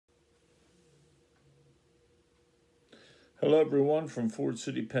Hello, everyone, from Ford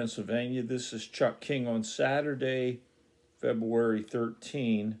City, Pennsylvania. This is Chuck King on Saturday, February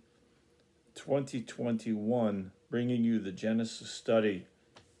 13, 2021, bringing you the Genesis study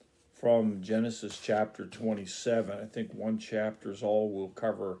from Genesis chapter 27. I think one chapter is all we'll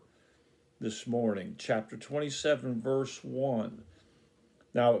cover this morning. Chapter 27, verse 1.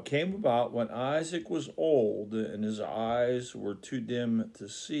 Now it came about when Isaac was old and his eyes were too dim to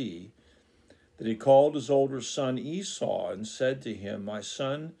see, that he called his older son Esau and said to him, My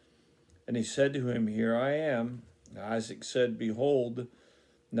son. And he said to him, Here I am. Isaac said, Behold,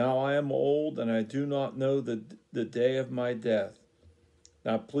 now I am old, and I do not know the day of my death.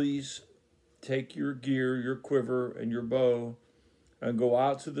 Now please take your gear, your quiver, and your bow, and go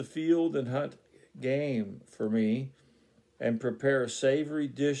out to the field and hunt game for me, and prepare a savory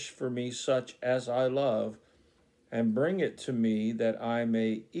dish for me such as I love, and bring it to me that I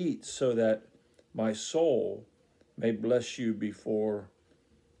may eat, so that my soul may bless you before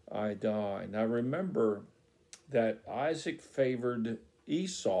I die. Now remember that Isaac favored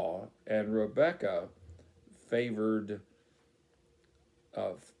Esau and Rebekah favored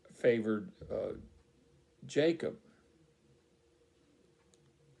Jacob.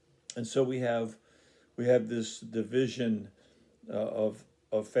 And so we have this division of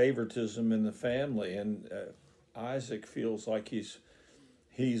favoritism in the family, and Isaac feels like he's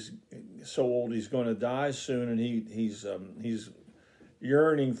so old he's going to die soon, and he's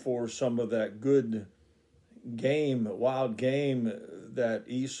yearning for some of that good game, wild game that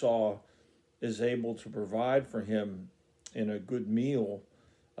Esau is able to provide for him in a good meal.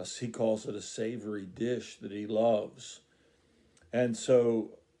 He calls it a savory dish that he loves. And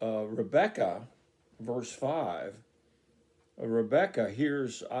so Rebekah, verse 5, Rebekah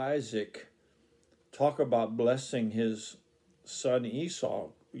hears Isaac talk about blessing his son Esau.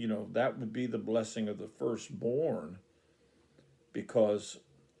 You know, that would be the blessing of the firstborn, because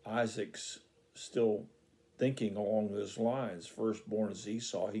Isaac's still thinking along those lines. Firstborn is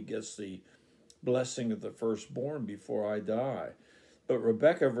Esau. He gets the blessing of the firstborn before I die. But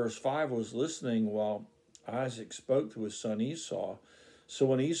Rebekah, verse 5, was listening while Isaac spoke to his son Esau. So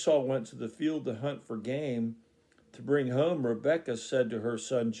when Esau went to the field to hunt for game to bring home, Rebekah said to her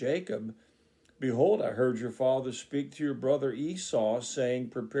son Jacob, Behold, I heard your father speak to your brother Esau, saying,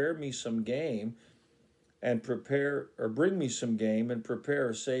 Prepare me some game, and bring me some game, and prepare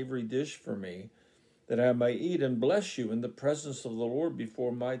a savory dish for me, that I may eat and bless you in the presence of the Lord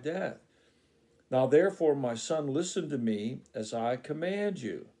before my death. Now therefore, my son, listen to me as I command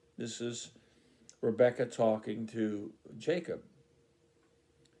you. This is Rebekah talking to Jacob.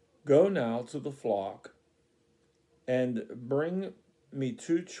 Go now to the flock, and bring me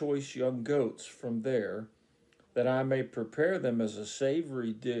 2 choice young goats from there, that I may prepare them as a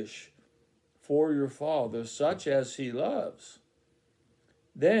savory dish for your father, such as he loves.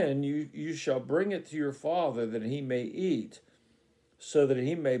 Then you shall bring it to your father, that he may eat, so that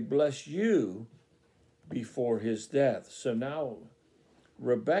he may bless you before his death. So now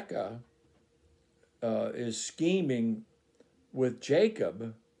Rebekah is scheming with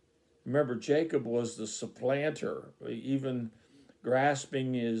Jacob. Remember, Jacob was the supplanter, even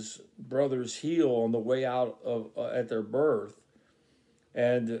grasping his brother's heel on the way out at their birth.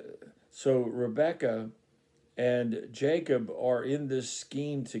 And so Rebekah and Jacob are in this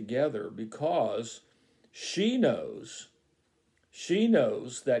scheme together because she knows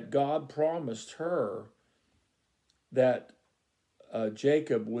that God promised her that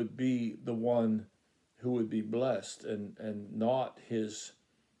Jacob would be the one who would be blessed, and not his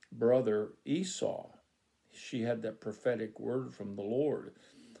brother Esau. She had that prophetic word from the Lord.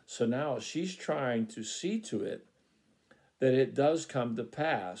 So now she's trying to see to it that it does come to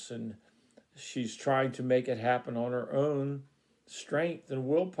pass, and she's trying to make it happen on her own strength and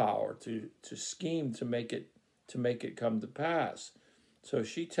willpower to scheme to make it come to pass. So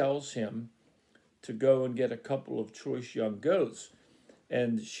she tells him to go and get a couple of choice young goats,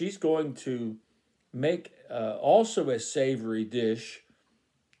 and she's going to make also a savory dish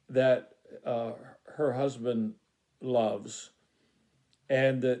that her husband loves,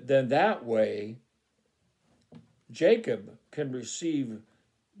 and then that way Jacob can receive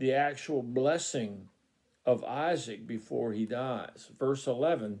the actual blessing of Isaac before he dies. Verse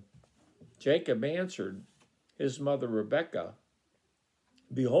 11, Jacob answered his mother Rebekah,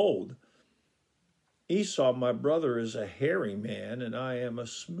 Behold, Esau my brother is a hairy man, and I am a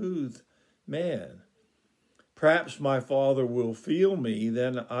smooth man. Perhaps my father will feel me,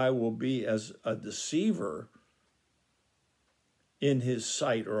 then I will be as a deceiver in his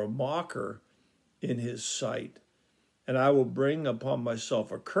sight, or a mocker in his sight. And I will bring upon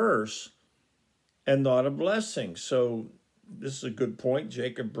myself a curse and not a blessing. So this is a good point.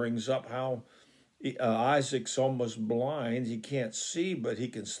 Jacob brings up how Isaac's almost blind. He can't see, but he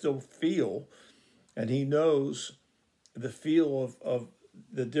can still feel. And he knows the feel of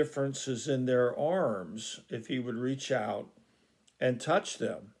the differences in their arms if he would reach out and touch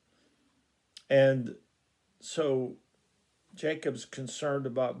them. And so Jacob's concerned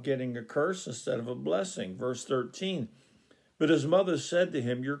about getting a curse instead of a blessing. Verse 13, but his mother said to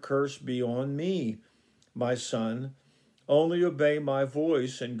him, your curse be on me, my son. Only obey my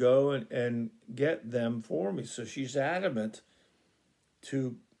voice and go and get them for me. So she's adamant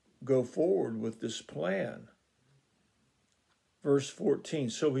to go forward with this plan. Verse 14,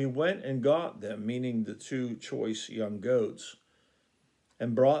 so he went and got them, meaning the two choice young goats,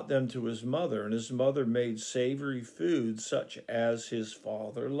 and brought them to his mother. And his mother made savory food such as his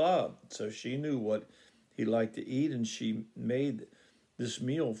father loved. So she knew what he liked to eat, and she made this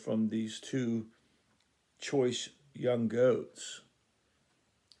meal from these two choice young goats.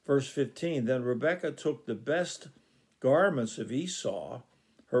 Verse 15, then Rebekah took the best garments of Esau,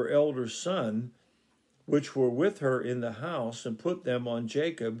 her elder son, which were with her in the house, and put them on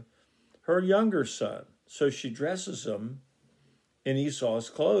Jacob, her younger son. So she dresses him in Esau's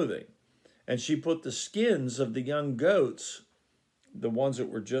clothing. And she put the skins of the young goats, the ones that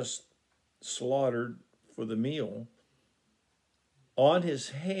were just slaughtered for the meal, on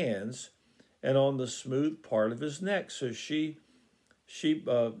his hands and on the smooth part of his neck. So she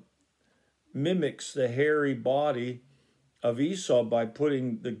mimics the hairy body of Esau by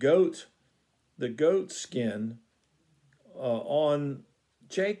putting the goat skin on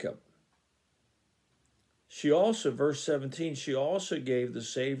Jacob. She also, verse 17, she also gave the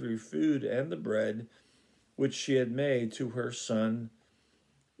savory food and the bread which she had made to her son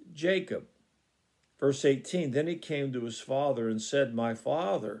Jacob. Verse 18, then he came to his father and said, my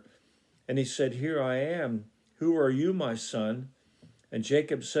father. And he said, here I am. Who are you, my son? And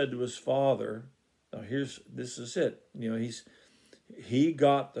Jacob said to his father, now this is it. You know, he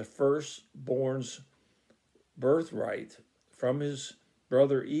got the firstborn's birthright from his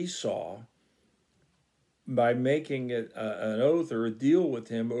brother Esau by making it an oath or a deal with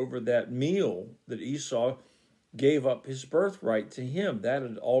him over that meal that Esau gave up his birthright to him. That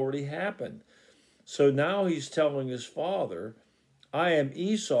had already happened. So now he's telling his father, I am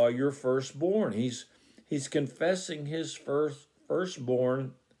Esau, your firstborn. He's confessing his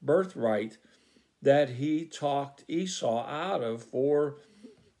firstborn birthright that he talked Esau out of for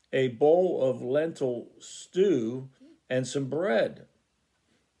a bowl of lentil stew and some bread.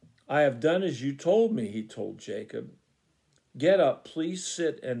 I have done as you told me, he told Jacob. Get up, please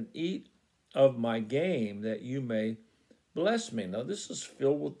sit and eat of my game that you may bless me. Now this is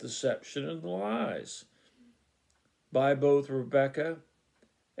filled with deception and lies by both Rebekah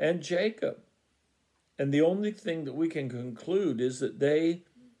and Jacob. And the only thing that we can conclude is that they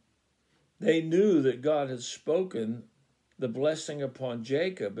knew that God had spoken the blessing upon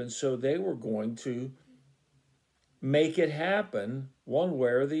Jacob, and so they were going to make it happen one way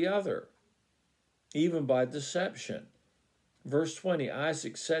or the other, even by deception. Verse 20,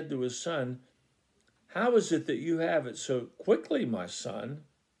 Isaac said to his son, how is it that you have it so quickly, my son?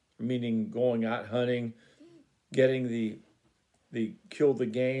 Meaning going out hunting, getting kill the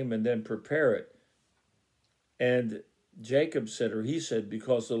game and then prepare it. And Jacob said, or he said,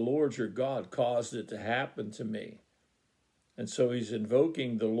 because the Lord your God caused it to happen to me. And so he's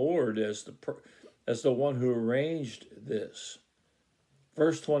invoking the Lord as the one who arranged this.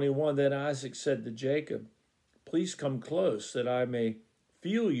 Verse 21, then Isaac said to Jacob, please come close that I may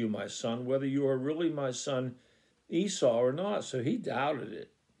feel you, my son, whether you are really my son Esau or not. So he doubted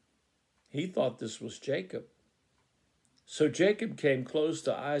it. He thought this was Jacob. So Jacob came close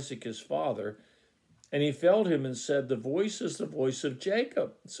to Isaac his father, and he felt him and said, the voice is the voice of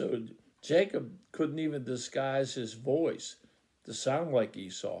Jacob. So Jacob couldn't even disguise his voice to sound like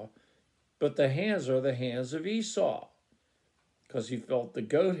Esau, but the hands are the hands of Esau, because he felt the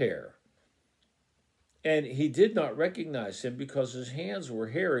goat hair. And he did not recognize him because his hands were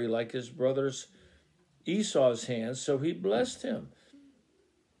hairy like his brother's Esau's hands, so he blessed him.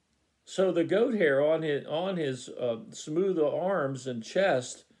 So the goat hair on his smooth arms and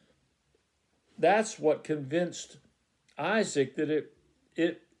chest, that's what convinced Isaac that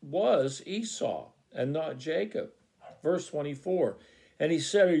it was Esau and not Jacob. Verse 24, and he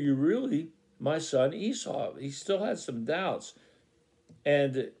said, are you really my son Esau? He still had some doubts.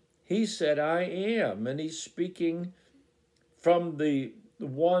 And he said, I am. And he's speaking from the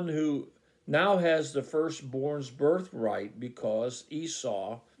one who now has the firstborn's birthright because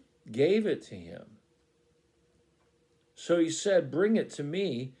Esau gave it to him. So he said, bring it to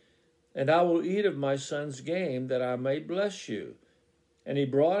me, and I will eat of my son's game, that I may bless you. And he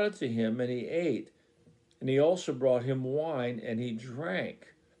brought it to him, and he ate. And he also brought him wine, and he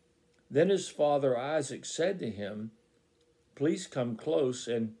drank. Then his father Isaac said to him, Please come close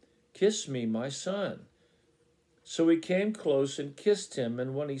and kiss me, my son. So he came close and kissed him,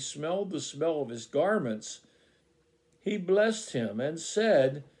 and when he smelled the smell of his garments, he blessed him and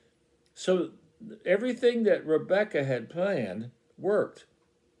said, so everything that Rebekah had planned worked.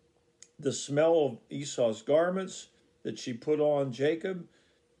 The smell of Esau's garments that she put on Jacob,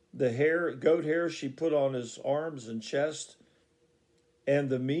 the hair, goat hair she put on his arms and chest, and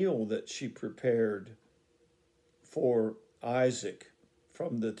the meal that she prepared for Isaac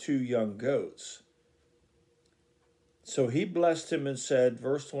from the 2 young goats. So he blessed him and said,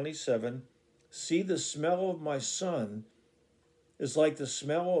 verse 27, See, the smell of my son is like the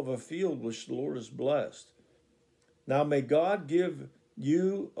smell of a field which the Lord has blessed. Now may God give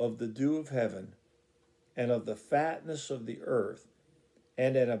you of the dew of heaven, and of the fatness of the earth,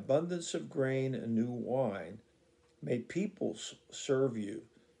 and an abundance of grain and new wine. May peoples serve you,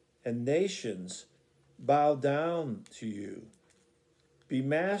 and nations bow down to you. Be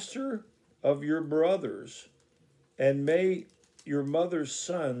master of your brothers, and may your mother's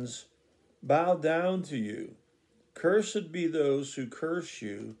sons bow down to you. Cursed be those who curse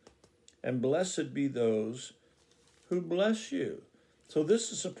you, and blessed be those who bless you. So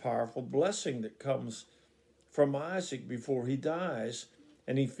this is a powerful blessing that comes from Isaac before he dies,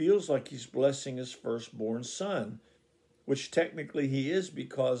 and he feels like he's blessing his firstborn son, which technically he is,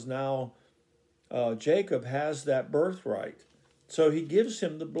 because now Jacob has that birthright. So he gives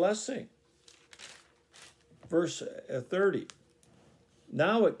him the blessing. Verse 30.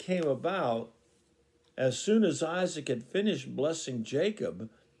 Now it came about, as soon as Isaac had finished blessing Jacob,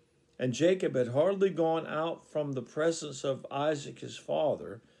 and Jacob had hardly gone out from the presence of Isaac his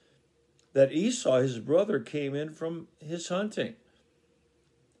father, that Esau his brother came in from his hunting.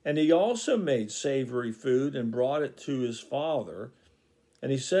 And he also made savory food and brought it to his father.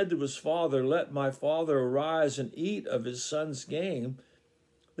 And he said to his father, Let my father arise and eat of his son's game,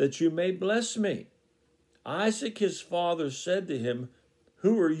 that you may bless me. Isaac his father said to him,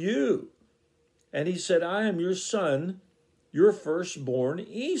 Who are you? And he said, I am your son, your firstborn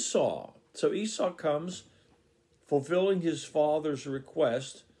Esau. So Esau comes, fulfilling his father's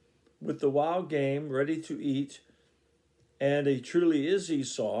request, with the wild game ready to eat. And he truly is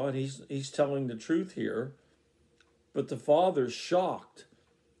Esau, and he's telling the truth here. But the father's shocked.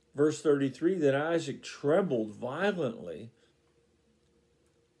 Verse 33, then Isaac trembled violently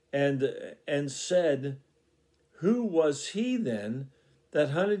and said, Who was he then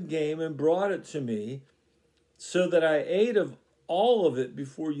that hunted game and brought it to me, so that I ate of all of it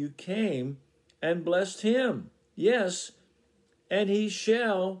before you came, and blessed him? Yes, and he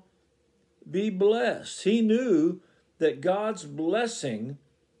shall be blessed. He knew that God's blessing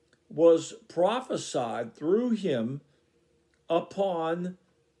was prophesied through him upon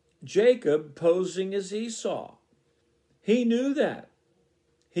Jacob posing as Esau. He knew that.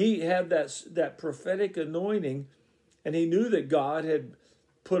 He had that prophetic anointing, and he knew that God had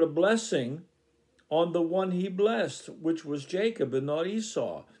put a blessing on the one he blessed, which was Jacob and not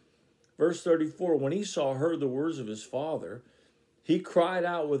Esau. Verse 34, when Esau heard the words of his father, he cried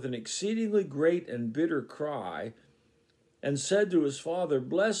out with an exceedingly great and bitter cry, and said to his father,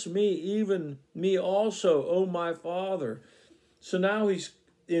 Bless me, even me also, O my father. So now he's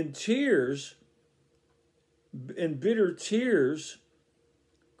in tears, in bitter tears,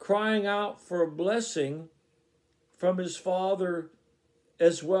 crying out for a blessing from his father,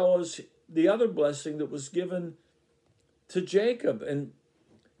 as well as the other blessing that was given to Jacob.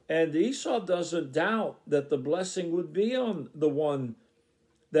 And Esau doesn't doubt that the blessing would be on the one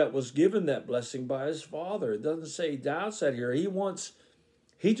that was given that blessing by his father. It doesn't say he doubts that here.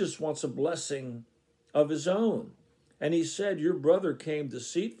 He just wants a blessing of his own. And he said, Your brother came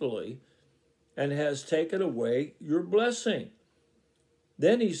deceitfully and has taken away your blessing.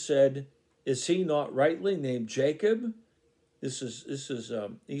 Then he said, Is he not rightly named Jacob? This is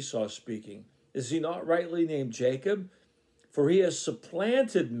Esau speaking. Is he not rightly named Jacob? For he has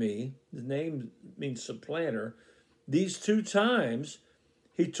supplanted me, the name means supplanter, these 2 times.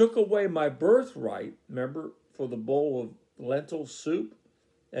 He took away my birthright, remember, for the bowl of lentil soup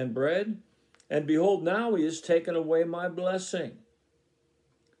and bread. And behold, now he has taken away my blessing.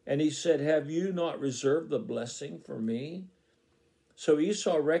 And he said, Have you not reserved the blessing for me? So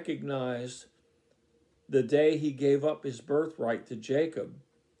Esau recognized the day he gave up his birthright to Jacob.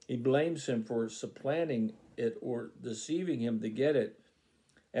 He blames him for supplanting it or deceiving him to get it.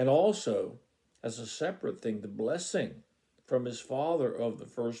 And also, as a separate thing, the blessing from his father of the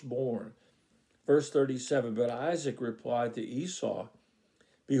firstborn. Verse 37, but Isaac replied to Esau,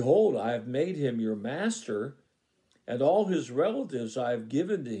 behold, I have made him your master, and all his relatives I have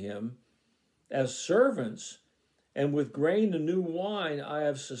given to him as servants, and with grain and new wine I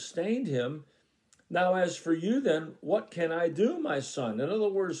have sustained him. Now as for you then, what can I do, my son? In other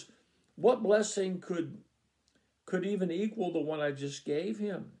words, what blessing could even equal the one I just gave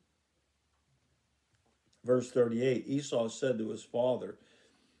him? Verse 38, Esau said to his father,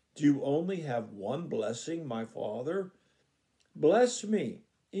 do you only have one blessing, my father? Bless me,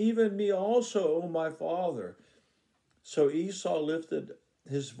 even me also, O my father. So Esau lifted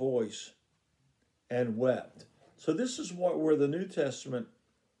his voice and wept. So this is where the New Testament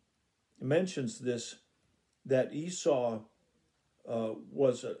mentions this, that Esau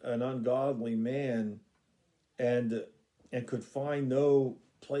was an ungodly man and could find no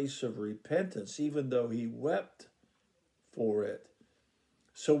place of repentance, even though he wept for it.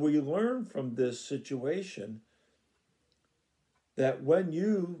 So we learn from this situation that when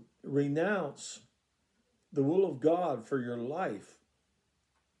you renounce the will of God for your life,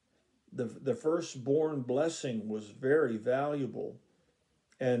 the firstborn blessing was very valuable,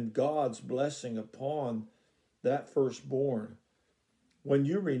 and God's blessing upon that firstborn. When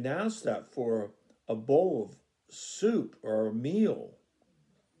you renounce that for a bowl of soup or a meal,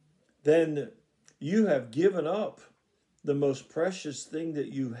 then you have given up the most precious thing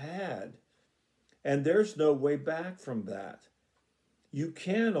that you had, and there's no way back from that. You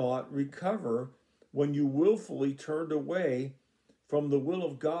cannot recover when you willfully turned away from the will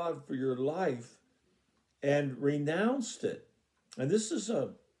of God for your life and renounced it. And this is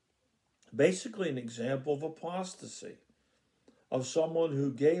basically an example of apostasy, of someone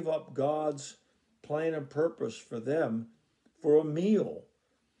who gave up God's plan and purpose for them for a meal.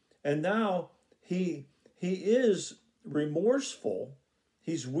 And now he is remorseful.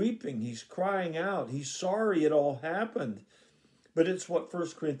 He's weeping, he's crying out, he's sorry it all happened. But it's what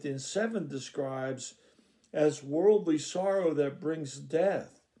 1 Corinthians 7 describes as worldly sorrow that brings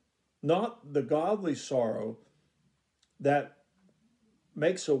death, not the godly sorrow that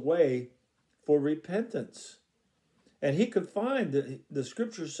makes a way for repentance. And he could find that the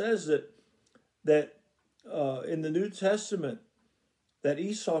scripture says that in the New Testament, that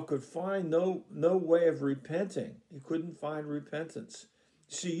Esau could find no way of repenting. He couldn't find repentance.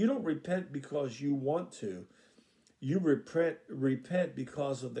 See, you don't repent because you want to. You repent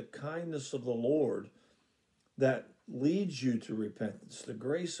because of the kindness of the Lord that leads you to repentance, the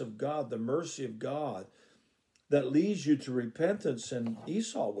grace of God, the mercy of God that leads you to repentance. And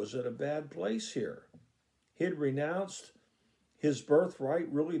Esau was at a bad place here. He had renounced his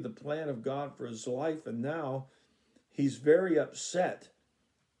birthright, really the plan of God for his life, and now he's very upset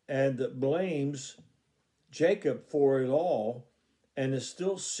and blames Jacob for it all and is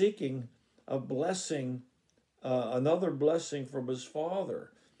still seeking a blessing, another blessing from his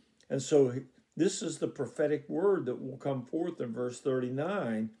father. And so this is the prophetic word that will come forth in verse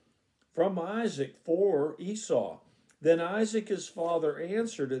 39 from Isaac for Esau. Then Isaac his father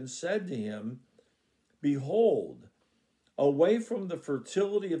answered and said to him, behold, away from the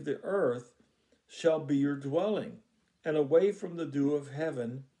fertility of the earth shall be your dwelling, and away from the dew of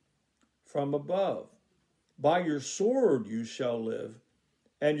heaven from above. By your sword you shall live,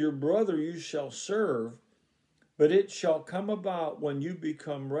 and your brother you shall serve, but it shall come about when you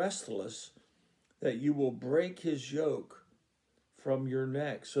become restless that you will break his yoke from your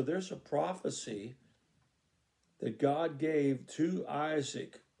neck. So there's a prophecy that God gave to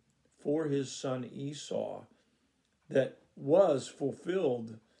Isaac for his son Esau that was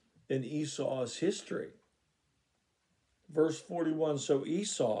fulfilled in Esau's history. Verse 41, so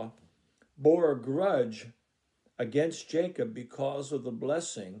Esau bore a grudge against Jacob because of the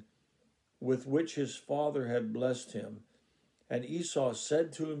blessing with which his father had blessed him. And Esau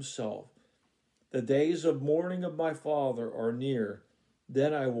said to himself, the days of mourning of my father are near,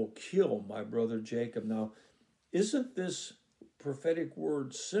 then I will kill my brother Jacob. Now, isn't this prophetic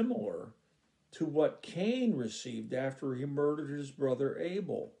word similar to what Cain received after he murdered his brother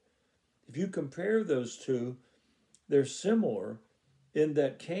Abel? If you compare those two, they're similar in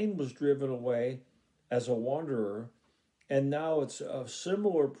that Cain was driven away as a wanderer, and now it's a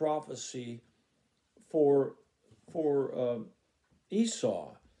similar prophecy for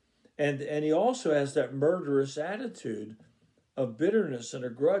Esau. And he also has that murderous attitude of bitterness and a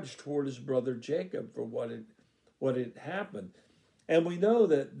grudge toward his brother Jacob for what had happened. And we know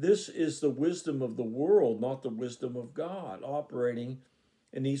that this is the wisdom of the world, not the wisdom of God, operating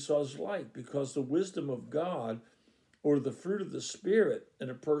in Esau's life, because the wisdom of God or the fruit of the Spirit in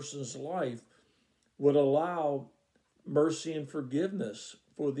a person's life would allow mercy and forgiveness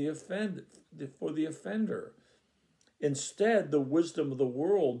for the offender. Instead, the wisdom of the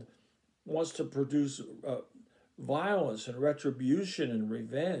world wants to produce violence and retribution and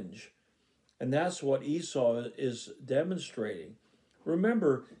revenge. And that's what Esau is demonstrating.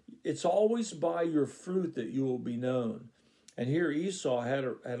 Remember, it's always by your fruit that you will be known. And here Esau had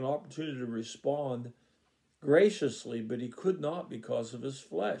an opportunity to respond graciously, but he could not because of his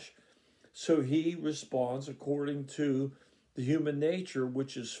flesh. So he responds according to the human nature,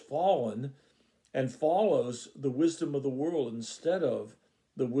 which is fallen, and follows the wisdom of the world instead of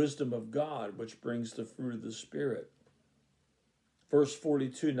the wisdom of God, which brings the fruit of the Spirit. Verse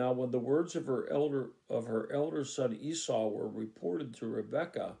 42, now when the words of her elder son Esau were reported to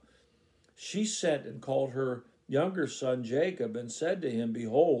Rebekah, she sent and called her younger son Jacob and said to him,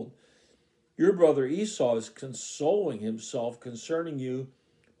 behold, your brother Esau is consoling himself concerning you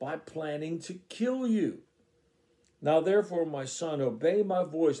by planning to kill you. Now therefore, my son, obey my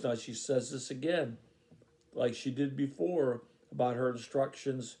voice. Now she says this again, like she did before about her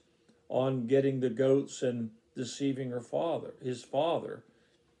instructions on getting the goats and deceiving his father.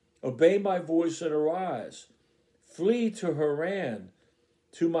 Obey my voice and arise. Flee to Haran,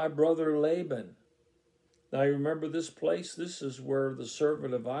 to my brother Laban. Now you remember this place? This is where the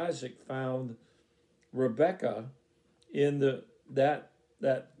servant of Isaac found Rebekah in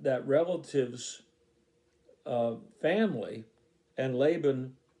that relative's family, and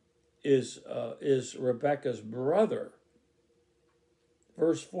Laban is Rebekah's brother.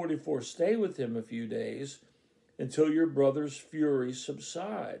 Verse 44, stay with him a few days until your brother's fury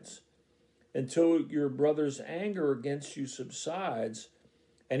subsides, until your brother's anger against you subsides,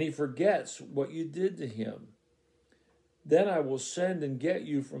 and he forgets what you did to him. Then I will send and get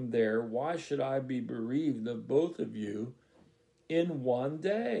you from there. Why should I be bereaved of both of you in one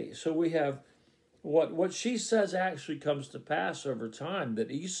day? So we have what she says actually comes to pass over time,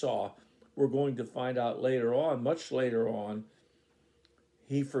 that Esau, we're going to find out later on, much later on,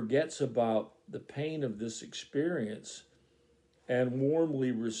 he forgets about the pain of this experience and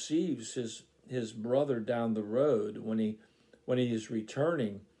warmly receives his brother down the road when he is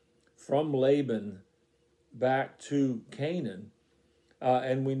returning from Laban back to Canaan.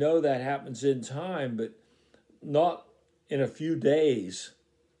 And we know that happens in time, but not in a few days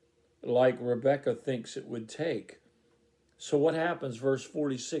like Rebekah thinks it would take. So what happens? Verse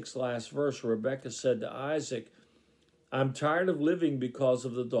 46, last verse, Rebekah said to Isaac, I'm tired of living because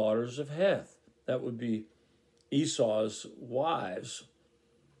of the daughters of Heth. That would be Esau's wives.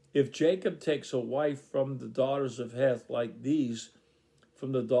 If Jacob takes a wife from the daughters of Heth like these,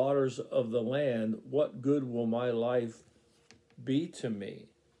 from the daughters of the land, what good will my life be to me?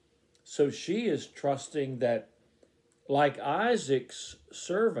 So she is trusting that, like Isaac's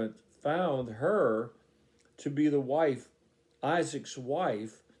servant found her to be the wife, Isaac's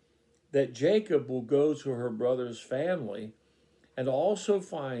wife, that Jacob will go to her brother's family and also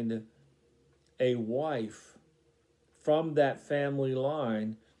find a wife from that family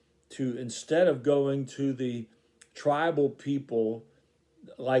line to, instead of going to the tribal people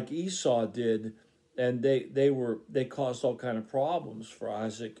like Esau did, and they caused all kind of problems for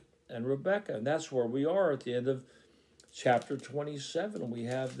Isaac and Rebekah. And that's where we are at the end of chapter 27. We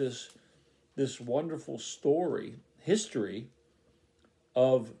have this wonderful history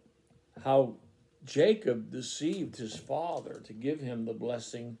of how Jacob deceived his father to give him the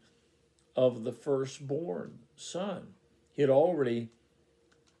blessing of the firstborn son. He had already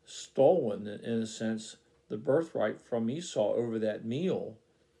stolen, in a sense, the birthright from Esau over that meal,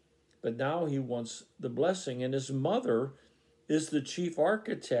 but now he wants the blessing, and his mother is the chief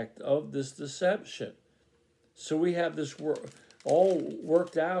architect of this deception. So we have this all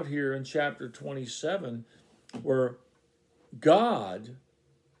worked out here in chapter 27, where God,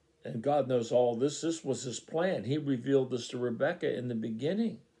 and God knows all this was his plan. He revealed this to Rebekah in the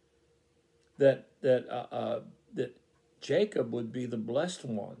beginning, that Jacob would be the blessed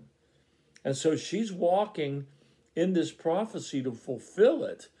one. And so she's walking in this prophecy to fulfill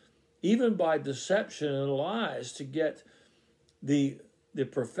it, even by deception and lies, to get the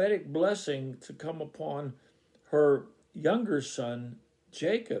prophetic blessing to come upon her younger son,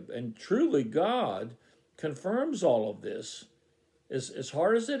 Jacob. And truly God confirms all of this. As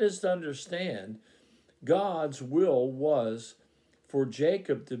hard as it is to understand, God's will was for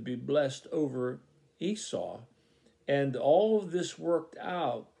Jacob to be blessed over Esau. And all of this worked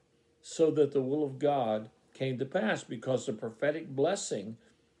out so that the will of God came to pass, because the prophetic blessing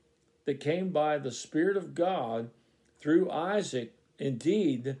that came by the Spirit of God through Isaac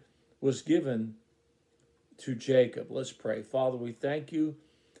indeed was given to Jacob. Let's pray. Father, we thank you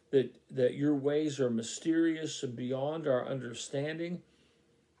that your ways are mysterious and beyond our understanding.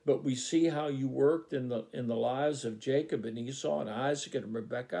 But we see how you worked in the lives of Jacob and Esau and Isaac and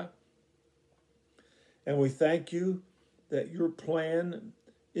Rebekah. And we thank you that your plan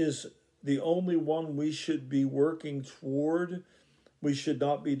is the only one we should be working toward. We should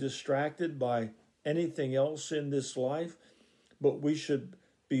not be distracted by anything else in this life, but we should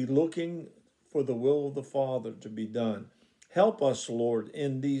be looking for the will of the Father to be done. Help us, Lord,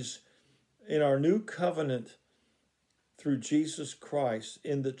 in our new covenant through Jesus Christ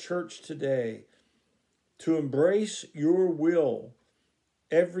in the church today, to embrace your will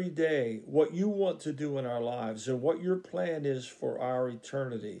every day, what you want to do in our lives and what your plan is for our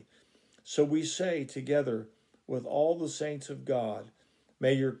eternity. So we say together with all the saints of God,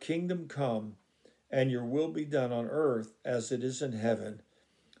 may your kingdom come and your will be done on earth as it is in heaven.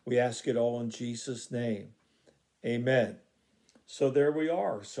 We ask it all in Jesus' name. Amen. So there we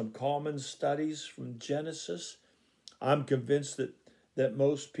are, some common studies from Genesis. I'm convinced that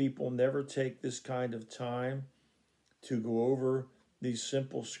most people never take this kind of time to go over these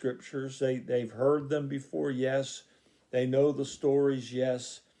simple scriptures. They've heard them before, yes. They know the stories,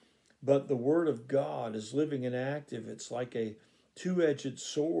 yes. But the Word of God is living and active. It's like a two-edged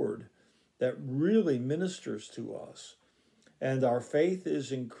sword that really ministers to us. And our faith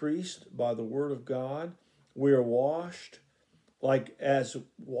is increased by the Word of God. We are washed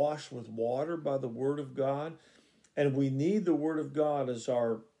washed with water by the Word of God. And we need the Word of God as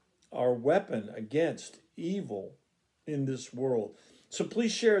our weapon against evil in this world. So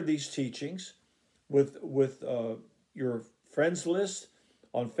please share these teachings with your friends list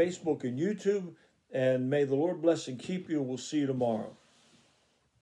on Facebook and YouTube. And may the Lord bless and keep you. We'll see you tomorrow.